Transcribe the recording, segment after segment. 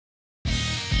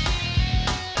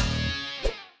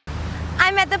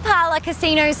at the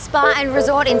Poker-Turnier Spa and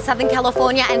Resort in Southern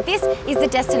California, and this is the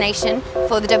destination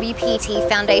for the WPT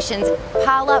Foundation's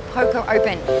Parlor Poker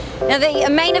Open. Now, the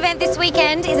main event this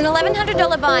weekend is an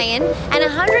 $1,100 buy-in, and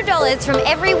 $100 from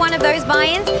every one of those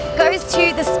buy-ins goes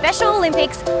to the Special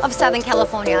Olympics of Southern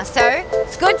California. So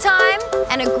it's good time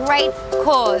and a great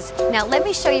cause. Now, let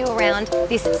me show you around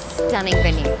this stunning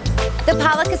venue. The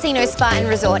Poker-Turnier Spa and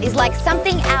Resort is like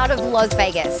something out of Las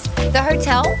Vegas. The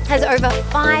hotel has over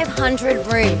 500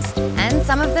 rooms, and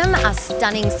some of them are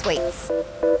stunning suites.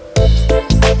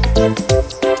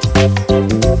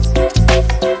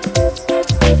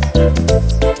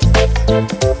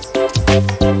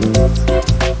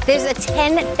 There's a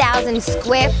 10,000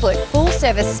 square foot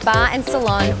full-service spa and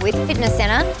salon with fitness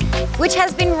center, which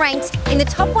has been ranked in the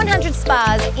top 100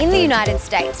 spas in the United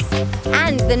States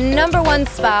and the #1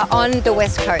 spa on the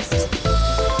West Coast.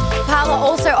 Parlor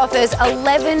also offers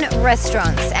 11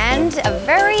 restaurants and a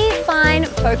very fine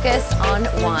focus on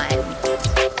wine.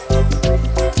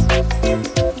 I'm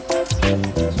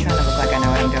trying to look like I know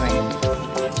what I'm doing.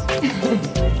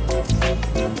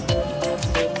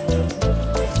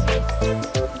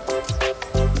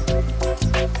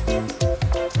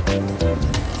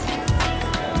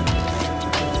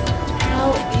 How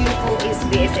beautiful is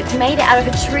this? It's made out of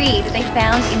a tree that they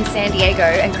found in San Diego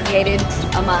and created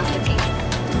a masterpiece.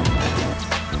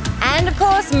 And of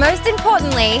course, most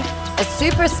importantly, a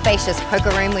super spacious poker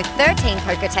room with 13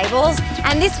 poker tables,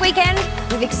 and this weekend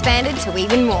we've expanded to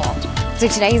even more. So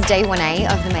today's day 1A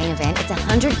of the main event. It's a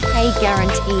 100K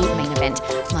guaranteed main event.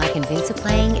 Mike and Vince are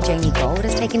playing, Jamie Gold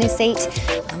has taken his seat.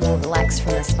 I'm more relaxed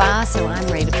from the spa, so I'm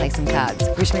ready to play some cards.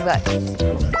 Wish me luck.